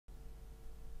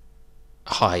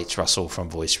Hi, it's Russell from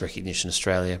Voice Recognition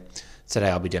Australia. Today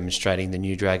I'll be demonstrating the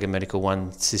new Dragon Medical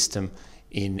One system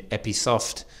in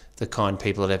Episoft. The kind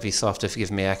people at Episoft have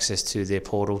given me access to their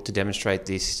portal to demonstrate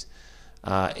this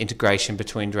integration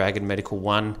between Dragon Medical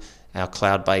One, our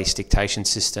cloud-based dictation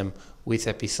system, with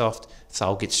Episoft. So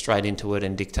I'll get straight into it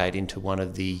and dictate into one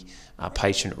of the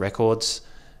patient records.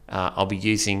 I'll be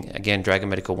using, again, Dragon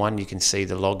Medical One. You can see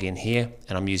the login here,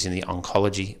 and I'm using the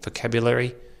oncology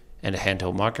vocabulary and a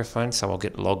handheld microphone, so I'll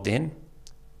get logged in.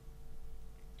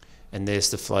 And there's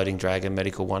the floating Dragon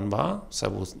Medical One bar, so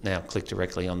we'll now click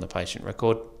directly on the patient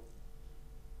record.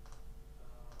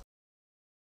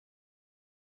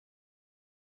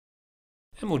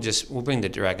 And we'll bring the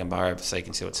Dragon bar over so you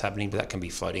can see what's happening, but that can be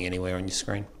floating anywhere on your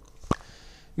screen.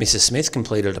 Mrs. Smith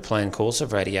completed a planned course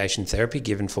of radiation therapy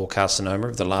given for carcinoma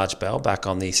of the large bowel back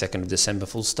on the 2nd of December,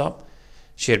 full stop.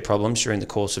 She had problems during the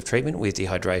course of treatment with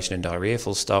dehydration and diarrhea,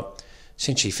 full stop.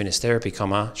 Since she finished therapy,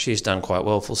 she has done quite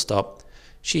well, full stop.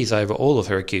 She is over all of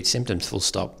her acute symptoms, full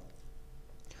stop.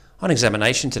 On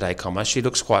examination today, she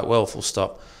looks quite well, full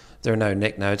stop. There are no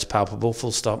neck nodes palpable,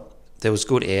 full stop. There was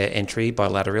good air entry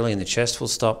bilaterally in the chest, full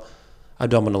stop.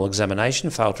 Abdominal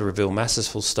examination failed to reveal masses,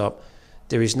 full stop.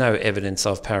 There is no evidence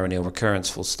of perineal recurrence,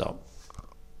 full stop.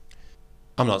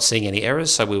 I'm not seeing any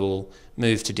errors, so we will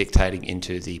move to dictating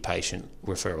into the patient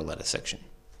referral letter section.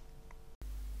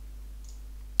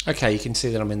 Okay, you can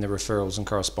see that I'm in the referrals and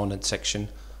correspondence section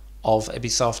of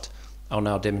Episoft. I'll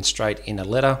now demonstrate in a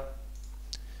letter.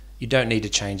 You don't need to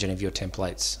change any of your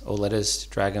templates or letters.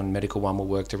 Dragon Medical One will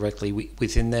work directly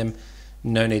within them.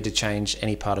 No need to change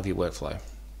any part of your workflow.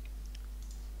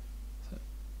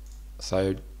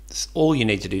 So all you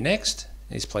need to do next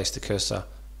is place the cursor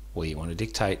where you want to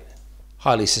dictate.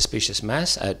 Highly suspicious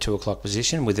mass at 2 o'clock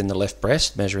position within the left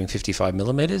breast, measuring 55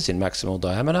 millimeters in maximal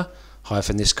diameter.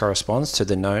 Hyphen, this corresponds to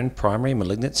the known primary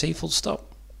malignancy, full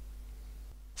stop.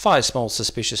 5 small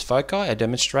suspicious foci are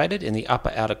demonstrated in the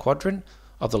upper outer quadrant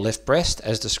of the left breast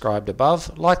as described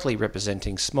above, likely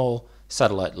representing small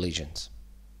satellite lesions.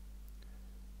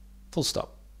 Full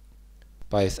stop.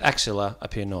 Both axilla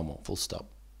appear normal, full stop.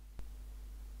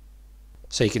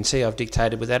 So you can see I've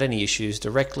dictated without any issues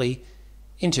directly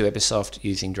into Episoft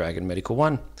using Dragon Medical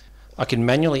One. I can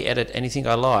manually edit anything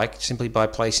I like simply by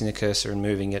placing the cursor and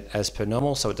moving it as per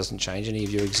normal, so it doesn't change any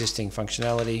of your existing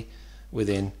functionality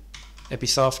within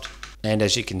Episoft. And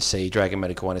as you can see, Dragon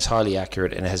Medical One is highly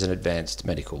accurate and has an advanced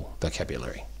medical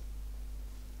vocabulary.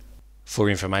 For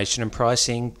information and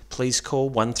pricing, please call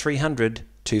 1300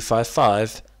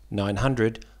 255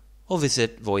 900 or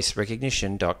visit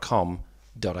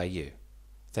voicerecognition.com.au.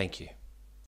 Thank you.